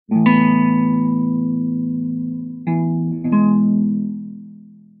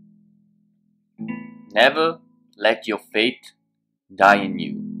Never let your faith die in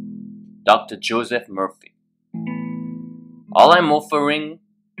you. Dr. Joseph Murphy. All I'm offering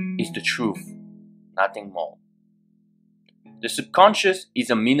is the truth, nothing more. The subconscious is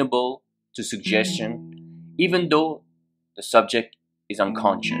amenable to suggestion, even though the subject is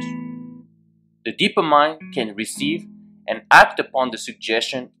unconscious. The deeper mind can receive and act upon the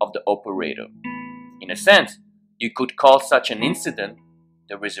suggestion of the operator. In a sense, you could call such an incident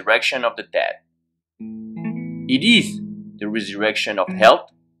the resurrection of the dead. It is the resurrection of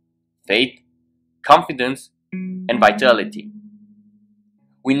health, faith, confidence, and vitality.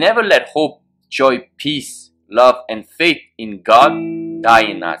 We never let hope, joy, peace, love, and faith in God die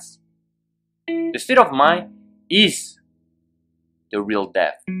in us. The state of mind is the real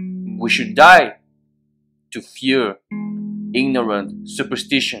death. We should die to fear, ignorance,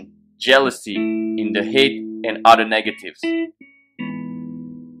 superstition, jealousy, in the hate, and other negatives.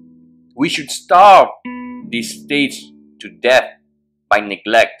 We should starve these states to death by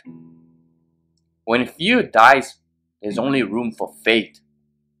neglect. When fear dies, there's only room for faith.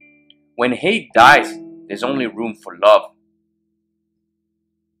 When hate dies, there's only room for love.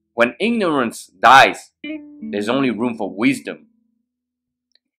 When ignorance dies, there's only room for wisdom.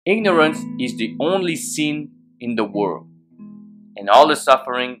 Ignorance is the only sin in the world, and all the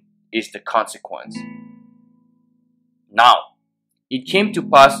suffering is the consequence. Now, it came to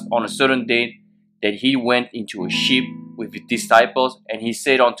pass on a certain day that he went into a ship with his disciples, and he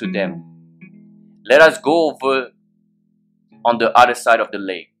said unto them, Let us go over on the other side of the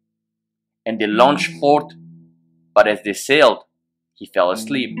lake. And they launched forth, but as they sailed, he fell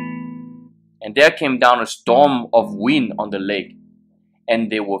asleep. And there came down a storm of wind on the lake,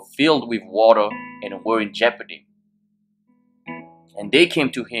 and they were filled with water and were in jeopardy. And they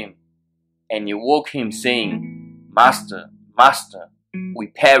came to him, and he woke him, saying, Master, Master, we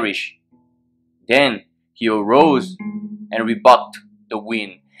perish. Then he arose and rebuked the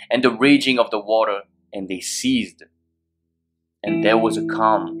wind and the raging of the water, and they ceased. And there was a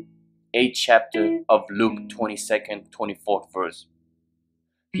calm. 8th chapter of Luke 22nd, 24th verse.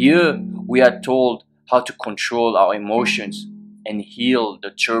 Here we are told how to control our emotions and heal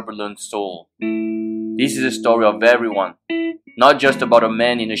the turbulent soul. This is a story of everyone, not just about a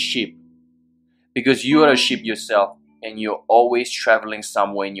man in a ship. Because you are a ship yourself, and you're always traveling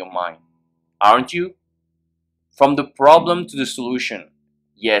somewhere in your mind, aren't you? From the problem to the solution,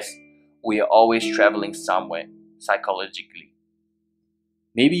 yes, we are always traveling somewhere, psychologically.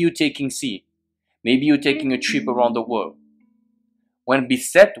 Maybe you're taking sea. Maybe you're taking a trip around the world. When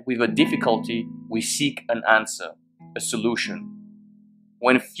beset with a difficulty, we seek an answer, a solution.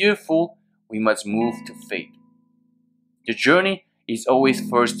 When fearful, we must move to faith. The journey is always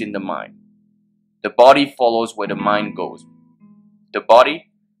first in the mind. The body follows where the mind goes. The body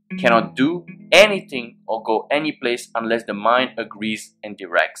cannot do anything or go any place unless the mind agrees and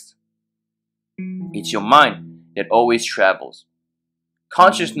directs. It's your mind that always travels.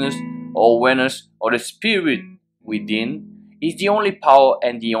 Consciousness or awareness or the spirit within is the only power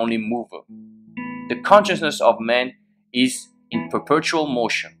and the only mover. The consciousness of man is in perpetual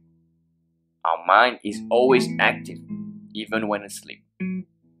motion. Our mind is always active, even when asleep.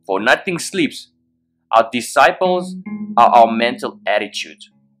 For nothing sleeps. Our disciples are our mental attitudes,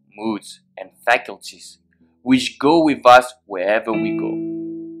 moods, and faculties, which go with us wherever we go.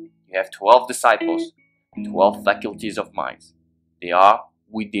 You have 12 disciples, 12 faculties of minds. They are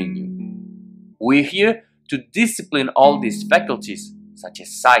within you. We're here to discipline all these faculties, such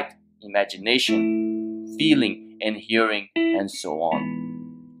as sight, imagination, feeling, and hearing, and so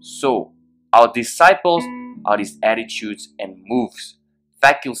on. So, our disciples are these attitudes and moves,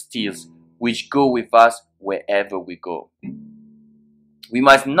 faculties, which go with us wherever we go. We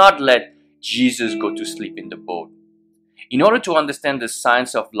must not let Jesus go to sleep in the boat. In order to understand the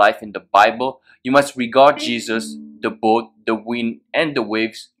science of life in the Bible, you must regard Jesus, the boat, the wind, and the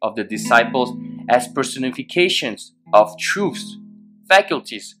waves of the disciples as personifications of truths,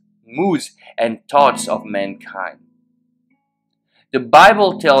 faculties, moods, and thoughts of mankind. The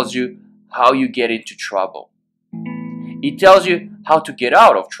Bible tells you how you get into trouble. It tells you how to get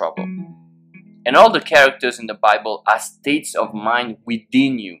out of trouble. And all the characters in the Bible are states of mind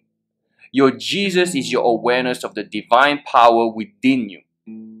within you. Your Jesus is your awareness of the divine power within you,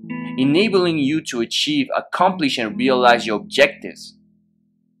 enabling you to achieve, accomplish, and realize your objectives.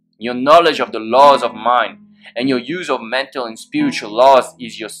 Your knowledge of the laws of mind and your use of mental and spiritual laws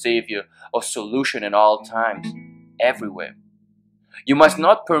is your savior or solution at all times, everywhere. You must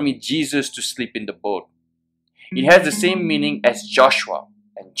not permit Jesus to sleep in the boat. It has the same meaning as Joshua,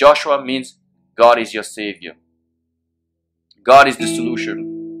 And Joshua means God is your Savior. God is the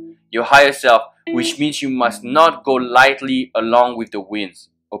solution. Your higher self, which means you must not go lightly along with the winds,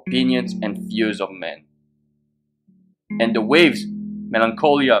 opinions, and fears of men. And the waves,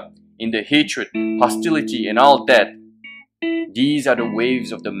 melancholia, in the hatred, hostility, and all that, these are the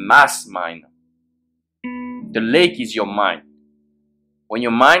waves of the mass mind. The lake is your mind. When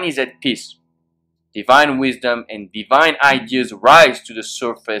your mind is at peace, divine wisdom and divine ideas rise to the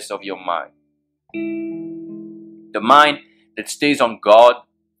surface of your mind. The mind that stays on God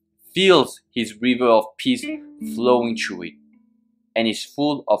feels His river of peace flowing through it, and is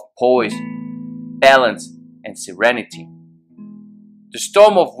full of poise, balance, and serenity. The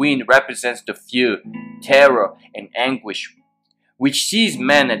storm of wind represents the fear, terror, and anguish, which sees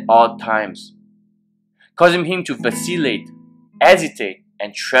man at all times, causing him to vacillate, hesitate,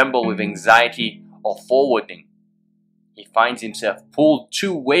 and tremble with anxiety or forwarding. He finds himself pulled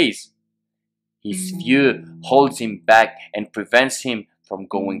two ways. His fear holds him back and prevents him from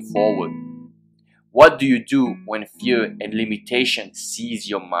going forward. What do you do when fear and limitation seize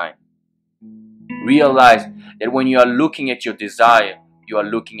your mind? Realize that when you are looking at your desire, you are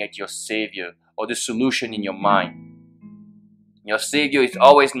looking at your Savior or the solution in your mind. Your Savior is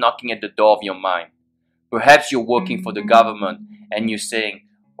always knocking at the door of your mind. Perhaps you're working for the government and you're saying,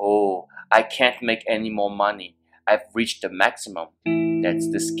 "Oh, I can't make any more money. I've reached the maximum." That's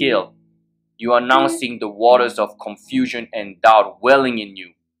the scale. You are now seeing the waters of confusion and doubt welling in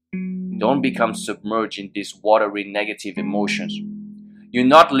you. Don't become submerged in these watery negative emotions. You're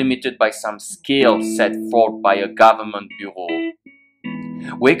not limited by some scale set forth by a government bureau.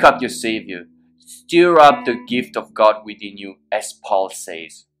 Wake up your Savior. Stir up the gift of God within you, as Paul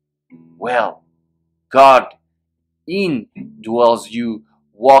says. Well, God indwells you,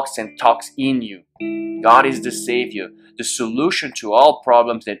 walks and talks in you. God is the Savior, the solution to all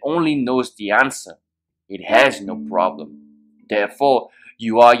problems that only knows the answer. It has no problem. Therefore,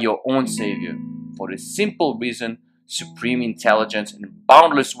 you are your own Savior. For the simple reason, supreme intelligence and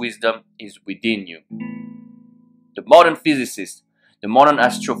boundless wisdom is within you. The modern physicist, the modern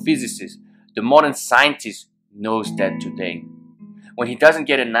astrophysicist, the modern scientist knows that today. When he doesn't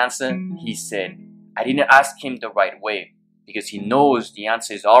get an answer, he said, "I didn't ask him the right way," because he knows the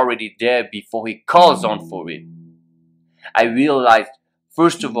answer is already there before he calls on for it. I realized,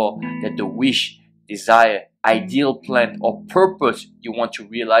 first of all, that the wish, desire, ideal plan, or purpose you want to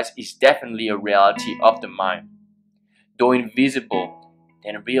realize is definitely a reality of the mind. Though invisible,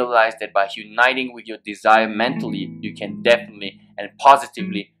 then realize that by uniting with your desire mentally, you can definitely and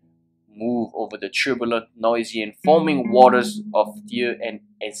positively move over the turbulent, noisy, and foaming waters of fear and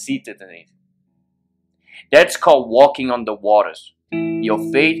uncertainty. That's called walking on the waters. Your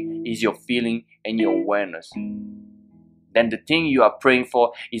faith is your feeling and your awareness. Then the thing you are praying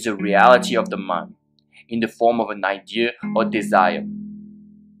for is a reality of the mind, in the form of an idea or desire.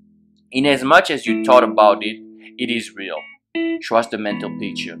 Inasmuch as you thought about it, it is real. Trust the mental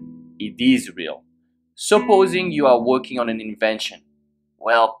picture. It is real. Supposing you are working on an invention.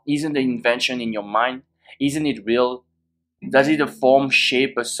 Well, isn't the invention in your mind? Isn't it real? Does it a form,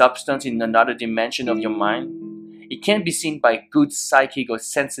 shape, or substance in another dimension of your mind? It can't be seen by good psychic or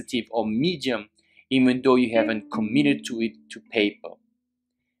sensitive or medium, even though you haven't committed to it to paper.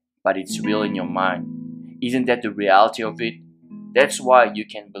 But it's real in your mind. Isn't that the reality of it? That's why you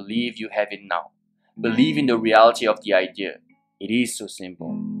can believe you have it now. Believe in the reality of the idea. It is so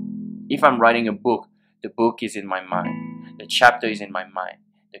simple. If I'm writing a book, the book is in my mind. The chapter is in my mind.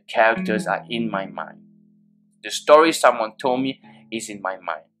 The characters are in my mind. The story someone told me is in my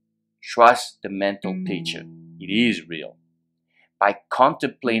mind. Trust the mental picture. It is real. By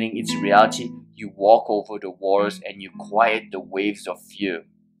contemplating its reality, you walk over the waters and you quiet the waves of fear.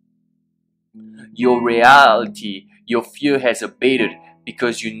 Your reality, your fear has abated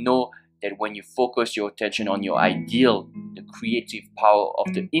because you know that when you focus your attention on your ideal, the creative power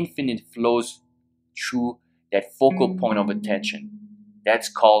of the infinite flows through that focal point of attention. That's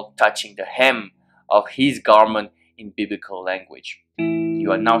called touching the hem of His garment in biblical language.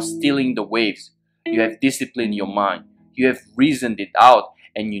 You are now stilling the waves. You have disciplined your mind. You have reasoned it out,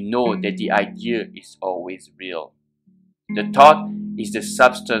 and you know that the idea is always real. The thought is the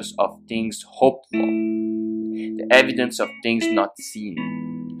substance of things hoped for, the evidence of things not seen.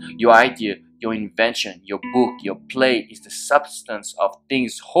 Your idea, your invention, your book, your play is the substance of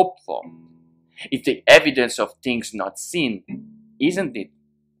things hoped for. It's the evidence of things not seen, isn't it?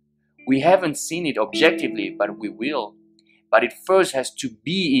 We haven't seen it objectively, but we will. But it first has to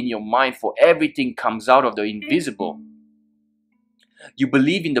be in your mind, for everything comes out of the invisible. You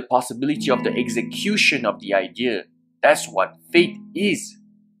believe in the possibility of the execution of the idea. That's what faith is.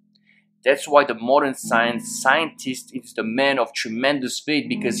 That's why the modern scientist is the man of tremendous faith,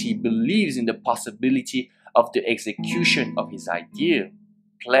 because he believes in the possibility of the execution of his idea,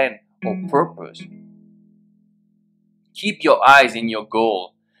 plan, or purpose. Keep your eyes in your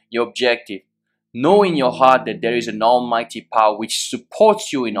goal, your objective. Know in your heart that there is an almighty power which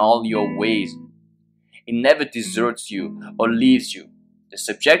supports you in all your ways. It never deserts you or leaves you. The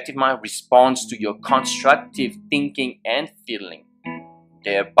subjective mind responds to your constructive thinking and feeling.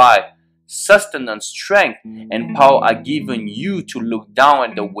 Thereby, sustenance, strength, and power are given you to look down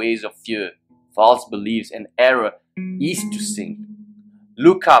at the ways of fear, false beliefs, and error is to sink.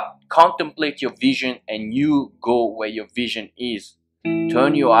 Look up, contemplate your vision, and you go where your vision is.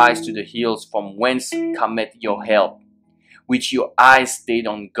 Turn your eyes to the hills from whence cometh your help. With your eyes stayed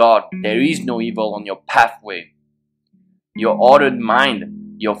on God, there is no evil on your pathway. Your ordered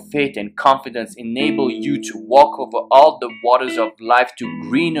mind, your faith and confidence enable you to walk over all the waters of life to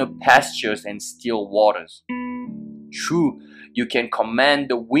greener pastures and still waters. True, you can command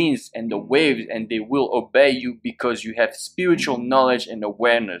the winds and the waves, and they will obey you because you have spiritual knowledge and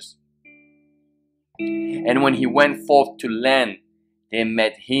awareness. And when he went forth to land, they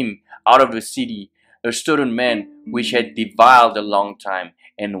met him out of the city a certain man which had defiled a long time,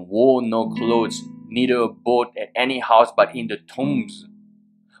 and wore no clothes, neither abode at any house but in the tombs.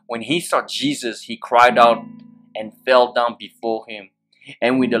 When he saw Jesus, he cried out and fell down before him,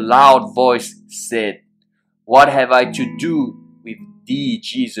 and with a loud voice said, What have I to do with thee,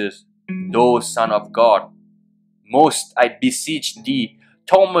 Jesus, thou Son of God? Most I beseech thee,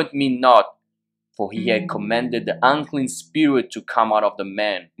 torment me not. For he had commanded the unclean spirit to come out of the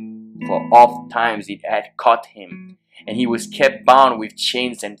man. For oft times it had caught him, and he was kept bound with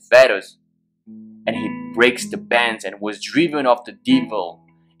chains and fetters. And he breaks the bands and was driven of the devil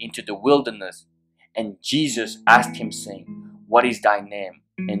into the wilderness. And Jesus asked him, saying, What is thy name?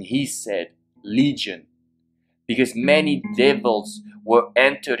 And he said, Legion, because many devils were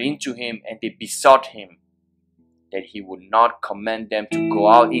entered into him, and they besought him that he would not command them to go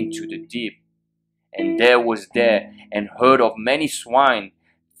out into the deep. And there was there an herd of many swine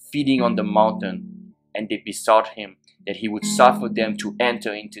feeding on the mountain, and they besought him that he would suffer them to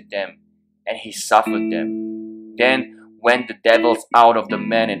enter into them, and he suffered them. Then went the devils out of the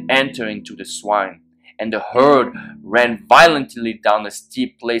man and entered into the swine, and the herd ran violently down a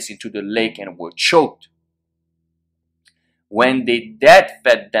steep place into the lake and were choked. When they that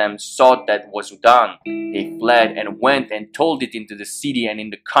fed them saw that was done, they fled and went and told it into the city and in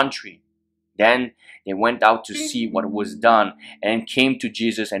the country. Then they went out to see what was done, and came to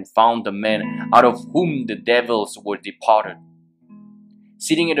Jesus and found the man out of whom the devils were departed,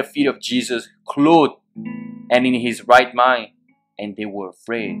 sitting at the feet of Jesus, clothed and in his right mind, and they were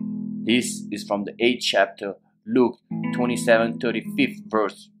afraid. This is from the 8th chapter, Luke 27:35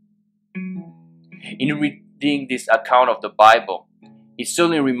 verse. In reading this account of the Bible, it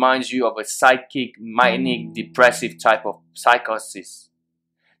certainly reminds you of a psychic, manic, depressive type of psychosis.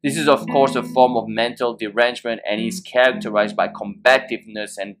 This is of course a form of mental derangement and is characterized by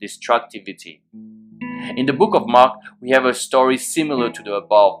combativeness and destructivity. In the book of Mark, we have a story similar to the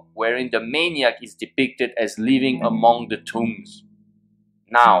above, wherein the maniac is depicted as living among the tombs.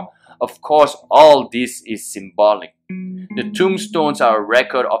 Now, of course, all this is symbolic. The tombstones are a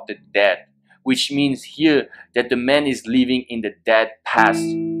record of the dead, which means here that the man is living in the dead past,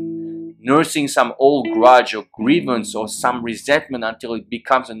 nursing some old grudge or grievance or some resentment until it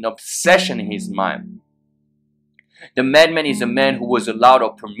becomes an obsession in his mind. The madman is a man who was allowed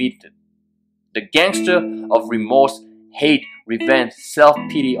or permitted. The gangster of remorse, hate, revenge,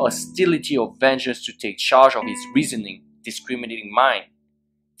 self-pity, hostility, or vengeance to take charge of his reasoning, discriminating mind.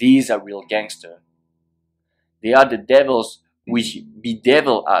 These are real gangsters. They are the devils which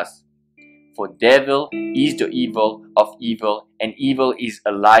bedevil us. For devil is the evil of evil, and evil is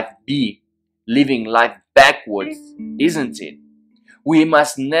a life living life backwards, isn't it? We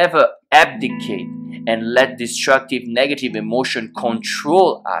must never abdicate and let destructive negative emotion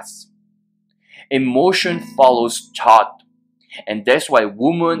control us. Emotion follows thought, and that's why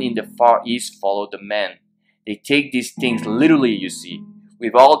women in the Far East follow the man. They take these things literally, you see,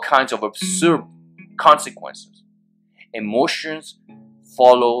 with all kinds of absurd consequences. Emotions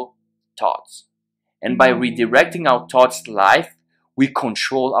follow thoughts, and by redirecting our thoughts life, we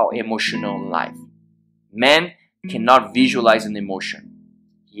control our emotional life. Man cannot visualize an emotion.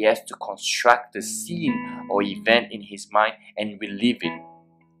 He has to construct the scene or event in his mind and relive it,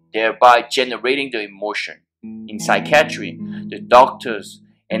 thereby generating the emotion. In psychiatry, the doctors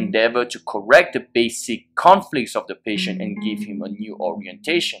endeavor to correct the basic conflicts of the patient and give him a new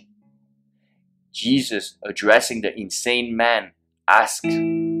orientation. Jesus, addressing the insane man, asked,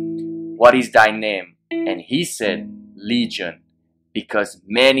 "What is thy name?" And he said, "Legion," because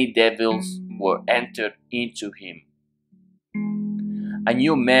many devils were entered into him. I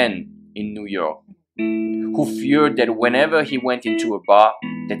knew a man in New York who feared that whenever he went into a bar,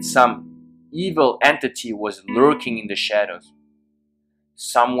 that some evil entity was lurking in the shadows,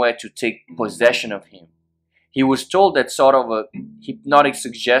 somewhere to take possession of him. He was told that sort of a hypnotic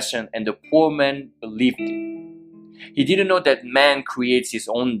suggestion, and the poor man believed it. He didn't know that man creates his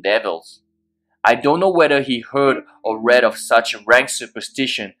own devils. I don't know whether he heard or read of such rank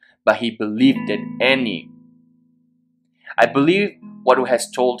superstition, but he believed that any. I believe what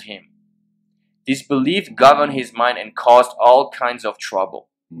has told him. This belief governed his mind and caused all kinds of trouble.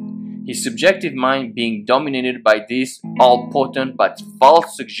 His subjective mind, being dominated by this all-potent but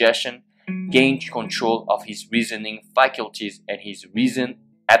false suggestion, gained control of his reasoning faculties, and his reason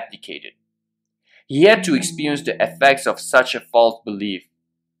abdicated. He had to experience the effects of such a false belief.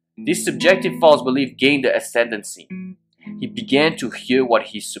 This subjective false belief gained the ascendancy. He began to hear what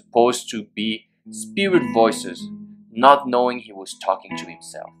he supposed to be spirit voices, not knowing he was talking to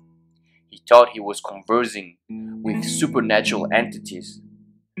himself. He thought he was conversing with supernatural entities.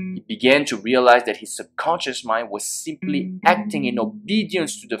 He began to realize that his subconscious mind was simply acting in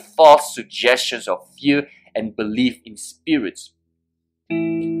obedience to the false suggestions of fear and belief in spirits,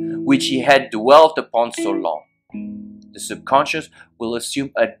 which he had dwelt upon so long. The subconscious will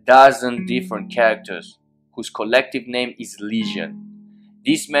assume a dozen different characters, whose collective name is Legion.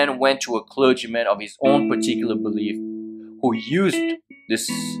 This man went to a clergyman of his own particular belief, who used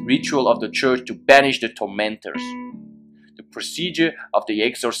this ritual of the church to banish the tormentors. The procedure of the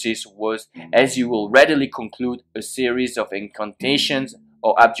exorcist was, as you will readily conclude, a series of incantations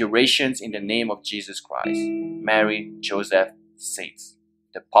or abjurations in the name of Jesus Christ, Mary, Joseph, saints,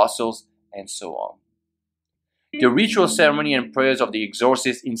 the apostles, and so on. The ritual ceremony and prayers of the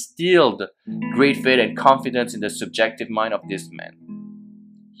exorcist instilled great faith and confidence in the subjective mind of this man.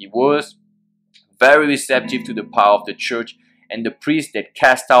 He was very receptive to the power of the church and the priests that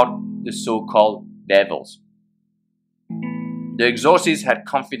cast out the so-called devils. The exorcist had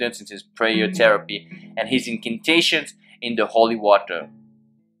confidence in his prayer therapy and his incantations in the holy water,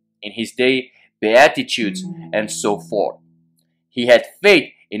 in his day beatitudes, and so forth. He had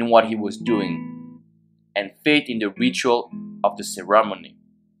faith in what he was doing and faith in the ritual of the ceremony.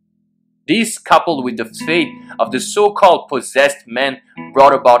 This, coupled with the faith of the so-called possessed man,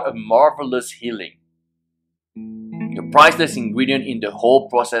 brought about a marvelous healing. The priceless ingredient in the whole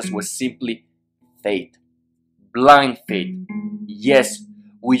process was simply faith. Blind faith, yes,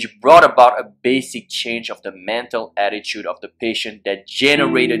 which brought about a basic change of the mental attitude of the patient that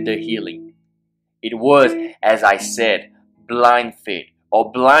generated the healing. It was, as I said, blind faith or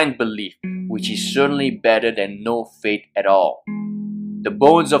blind belief, which is certainly better than no faith at all. The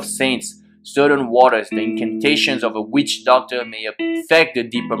bones of saints, certain waters, the incantations of a witch doctor may affect the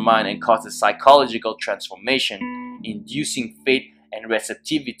deeper mind and cause a psychological transformation, inducing faith and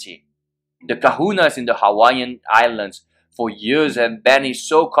receptivity. The kahunas in the Hawaiian Islands for years have banished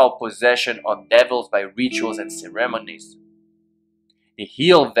so-called possession of devils by rituals and ceremonies. They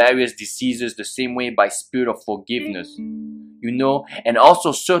heal various diseases the same way by spirit of forgiveness, and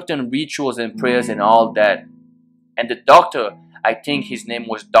also certain rituals and prayers and all that. And the doctor, I think his name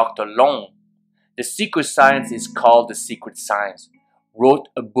was Dr. Long, the secret science is called The Secret Science, wrote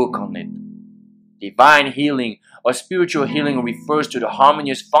a book on it. Divine healing or spiritual healing refers to the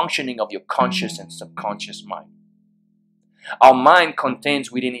harmonious functioning of your conscious and subconscious mind. Our mind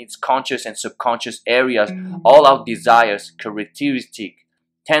contains within its conscious and subconscious areas all our desires, characteristics,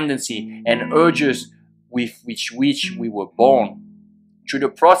 tendencies, and urges with which we were born. Through the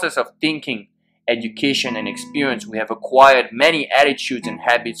process of thinking, education, and experience, we have acquired many attitudes and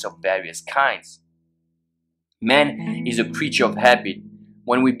habits of various kinds. Man is a creature of habit.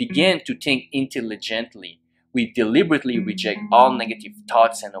 When we begin to think intelligently, we deliberately reject all negative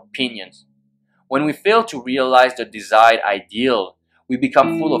thoughts and opinions. When we fail to realize the desired ideal, we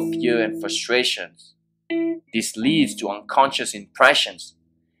become full of fear and frustrations. This leads to unconscious impressions.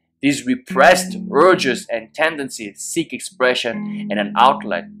 These repressed urges and tendencies seek expression and an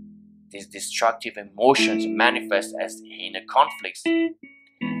outlet. These destructive emotions manifest as inner conflicts.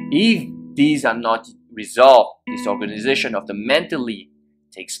 If these are not resolved, disorganization of the mentally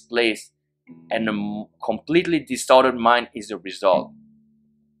takes place and a completely distorted mind is the result.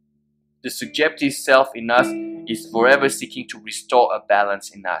 The subjective self in us is forever seeking to restore a balance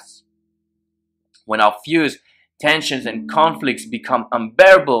in us. When our fears, tensions, and conflicts become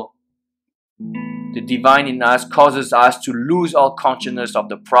unbearable, the divine in us causes us to lose all consciousness of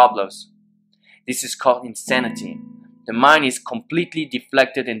the problems. This is called insanity. The mind is completely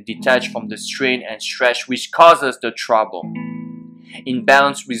deflected and detached from the strain and stress which causes the trouble.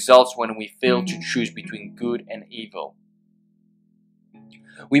 Imbalance results when we fail to choose between good and evil.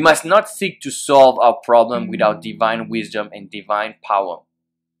 We must not seek to solve our problem without divine wisdom and divine power.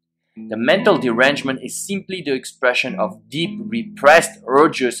 The mental derangement is simply the expression of deep repressed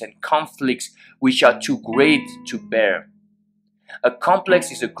urges and conflicts which are too great to bear. A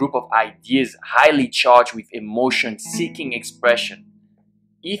complex is a group of ideas highly charged with emotion seeking expression.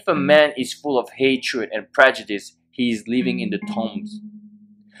 If a man is full of hatred and prejudice, he is living in the tombs.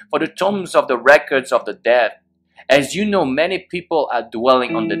 For the tombs of the records of the dead, as you know, many people are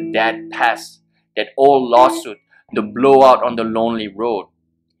dwelling on the dead past, that old lawsuit, the blowout on the lonely road.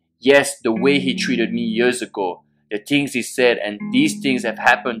 Yes, the way he treated me years ago, the things he said, and these things have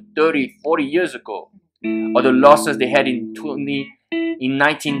happened 30, 40 years ago. Or the losses they had in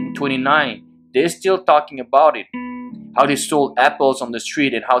 1929, they're still talking about it. How they sold apples on the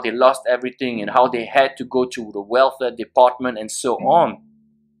street and how they lost everything and how they had to go to the welfare department and so on.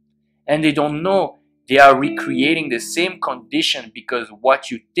 And they don't know they are recreating the same condition because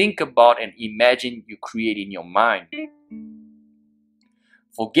what you think about and imagine you create in your mind.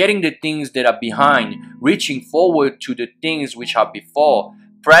 Forgetting the things that are behind, reaching forward to the things which are before,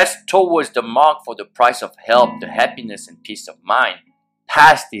 press towards the mark for the prize of health, the happiness and peace of mind.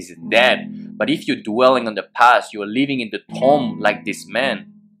 Past is dead, but if you're dwelling on the past, you are living in the tomb like this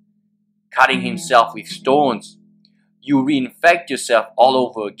man, cutting himself with stones. You reinfect yourself all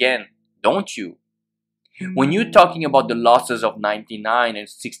over again, don't you? When you're talking about the losses of 99 and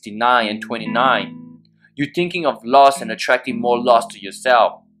 69 and 29, you're thinking of loss and attracting more loss to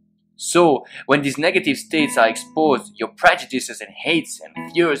yourself. So, when these negative states are exposed, your prejudices and hates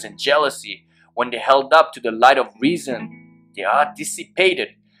and fears and jealousy, when they're held up to the light of reason, they are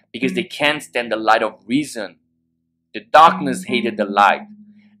dissipated because they can't stand the light of reason. The darkness hated the light.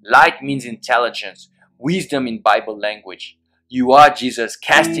 Light means intelligence, wisdom in Bible language. You are Jesus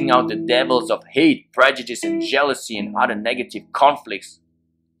casting out the devils of hate, prejudice and jealousy and other negative conflicts.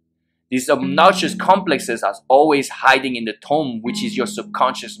 These obnoxious complexes are always hiding in the tomb, which is your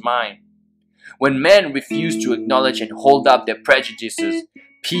subconscious mind. When men refuse to acknowledge and hold up their prejudices,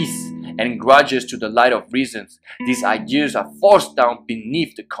 peace, and grudges to the light of reasons, these ideas are forced down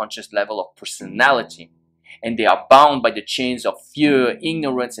beneath the conscious level of personality, and they are bound by the chains of fear,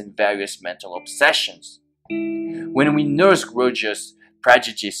 ignorance, and various mental obsessions. When we nurse grudges,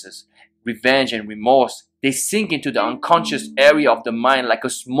 prejudices, revenge, and remorse, they sink into the unconscious area of the mind like a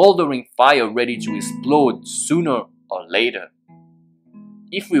smoldering fire ready to explode sooner or later.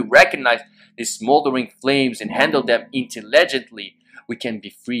 If we recognize these smoldering flames and handle them intelligently, we can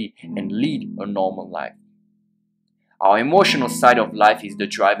be free and lead a normal life. Our emotional side of life is the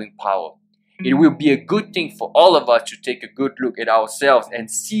driving power. It will be a good thing for all of us to take a good look at ourselves and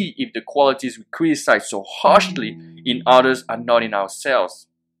see if the qualities we criticize so harshly in others are not in ourselves.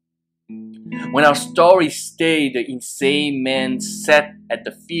 When our stories stay the insane man sat at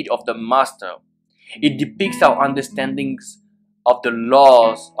the feet of the Master, it depicts our understandings of the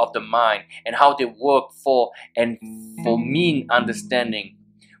laws of the mind and how they work for mean understanding.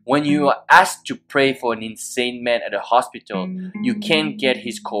 When you are asked to pray for an insane man at a hospital, you can't get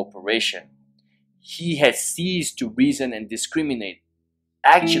his cooperation. He has ceased to reason and discriminate.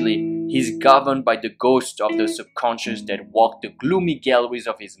 Actually, he is governed by the ghosts of the subconscious that walk the gloomy galleries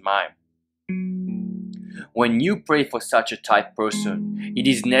of his mind. When you pray for such a type person, it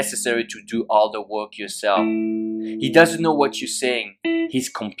is necessary to do all the work yourself. He doesn't know what you're saying. He's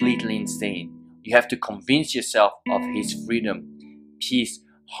completely insane. You have to convince yourself of his freedom, peace,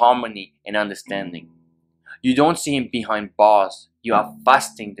 harmony, and understanding. You don't see him behind bars. You are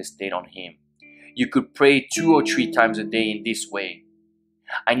fasting the state on him. You could pray 2 or 3 times a day in this way.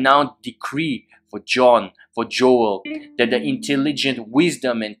 I now decree for John, for Joel, that the intelligent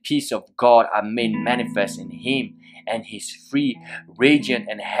wisdom and peace of God are made manifest in him, and he is free, radiant,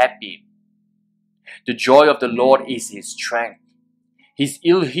 and happy. The joy of the Lord is his strength. He's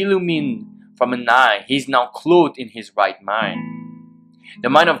illumined from an eye. He is now clothed in his right mind. The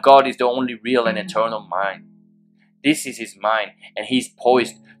mind of God is the only real and eternal mind. This is his mind, and he is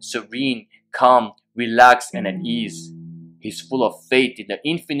poised, serene, calm, relaxed, and at ease. He is full of faith in the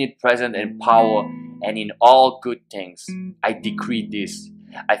infinite presence and power and in all good things. I decree this.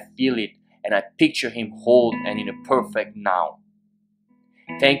 I feel it, and I picture him whole and in a perfect now.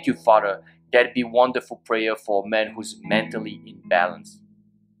 Thank you, Father. That'd be a wonderful prayer for a man who's mentally imbalanced.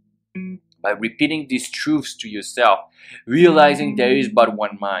 By repeating these truths to yourself, realizing there is but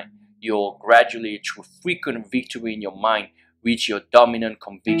one mind, you'll gradually, through frequent victory in your mind, reach your dominant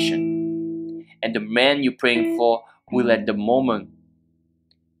conviction. And the man you're praying for will at the moment,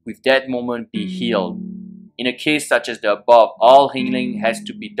 with that moment, be healed. In a case such as the above, all healing has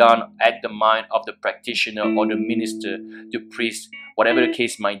to be done at the mind of the practitioner or the minister, the priest, whatever the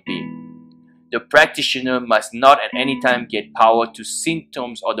case might be. The practitioner must not at any time get power to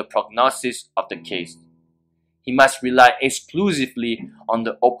symptoms or the prognosis of the case. He must rely exclusively on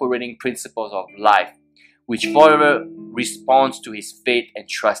the operating principles of life, which forever responds to his faith and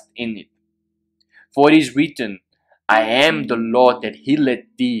trust in it. For it is written, I am the Lord that healeth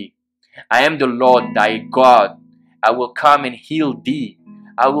thee. I am the Lord thy God. I will come and heal thee.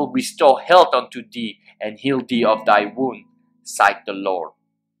 I will restore health unto thee and heal thee of thy wound, saith the Lord.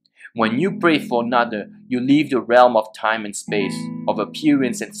 When you pray for another, you leave the realm of time and space, of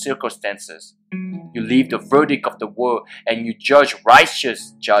appearance and circumstances. You leave the verdict of the world and you judge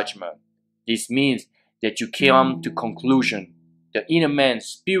righteous judgment. This means that you come to conclusion. The inner man's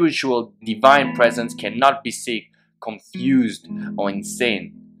spiritual divine presence cannot be sick, confused, or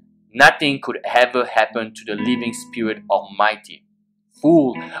insane. Nothing could ever happen to the living Spirit Almighty,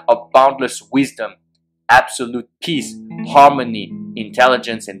 full of boundless wisdom, absolute peace, harmony,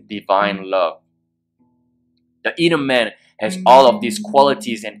 intelligence, and divine love. The inner man has all of these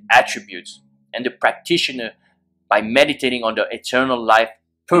qualities and attributes, and the practitioner, by meditating on the eternal life,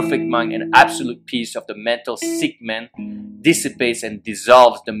 perfect mind, and absolute peace of the mental sick man, dissipates and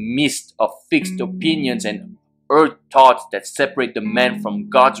dissolves the mist of fixed opinions and earth thoughts that separate the man from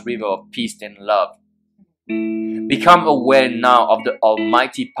God's river of peace and love. Become aware now of the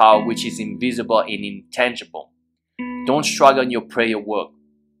almighty power which is invisible and intangible. Don't struggle in your prayer work.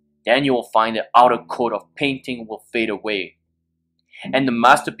 Then you will find the outer coat of painting will fade away, and the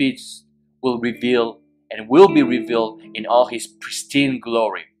masterpiece will be revealed in all his pristine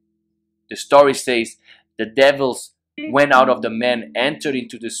glory. The story says, the devils went out of the man, entered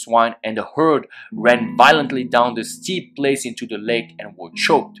into the swine, and the herd ran violently down the steep place into the lake and were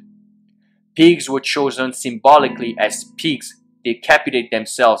choked. Pigs were chosen symbolically as pigs decapitate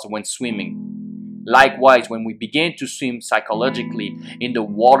themselves when swimming. Likewise, when we begin to swim psychologically in the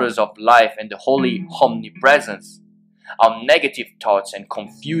waters of life and the holy omnipresence, our negative thoughts and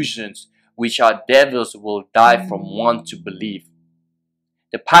confusions, which are devils, will die from want to believe.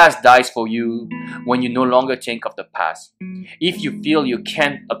 The past dies for you when you no longer think of the past. If you feel you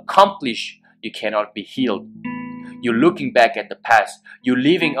can't accomplish, you cannot be healed. You're looking back at the past. You're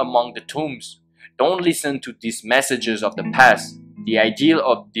living among the tombs. Don't listen to these messages of the past. The ideal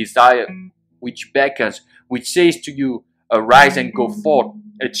of desire which beckons, which says to you, arise and go forth,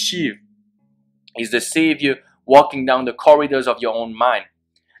 achieve, is the Savior walking down the corridors of your own mind.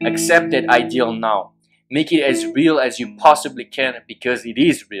 Accept that ideal now. Make it as real as you possibly can, because it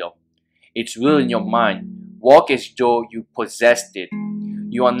is real. It's real in your mind. Walk as though you possessed it.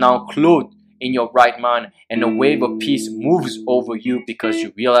 You are now clothed in your right mind, and a wave of peace moves over you because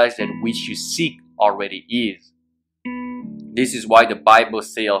you realize that which you seek already is. This is why the Bible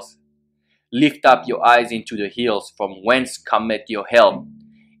says, lift up your eyes into the hills, from whence cometh your help.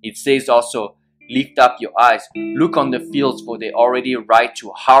 It says also, lift up your eyes, look on the fields, for they already ripe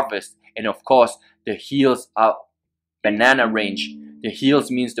to harvest. And of course, the hills are banana range. The hills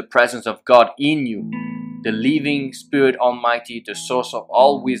means the presence of God in you, the living Spirit Almighty, the source of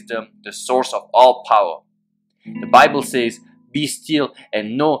all wisdom, the source of all power. The Bible says, be still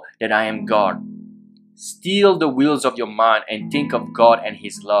and know that I am God. Still the wheels of your mind and think of God and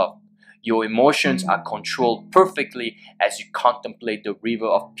His love. Your emotions are controlled perfectly as you contemplate the river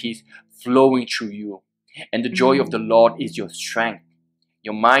of peace flowing through you. And the joy of the Lord is your strength.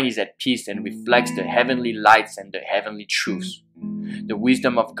 Your mind is at peace and reflects the heavenly lights and the heavenly truths. The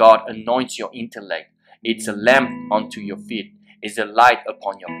wisdom of God anoints your intellect. It's a lamp unto your feet. It's a light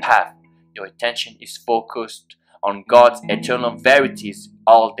upon your path. Your attention is focused on God's eternal verities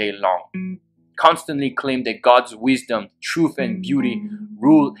all day long. Constantly claim that God's wisdom, truth, and beauty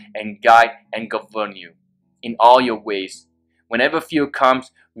rule and guide and govern you in all your ways. Whenever fear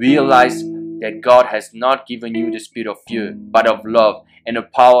comes, realize that God has not given you the spirit of fear, but of love and a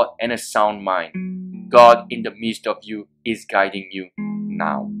power and a sound mind. God in the midst of you is guiding you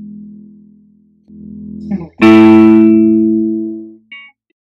now.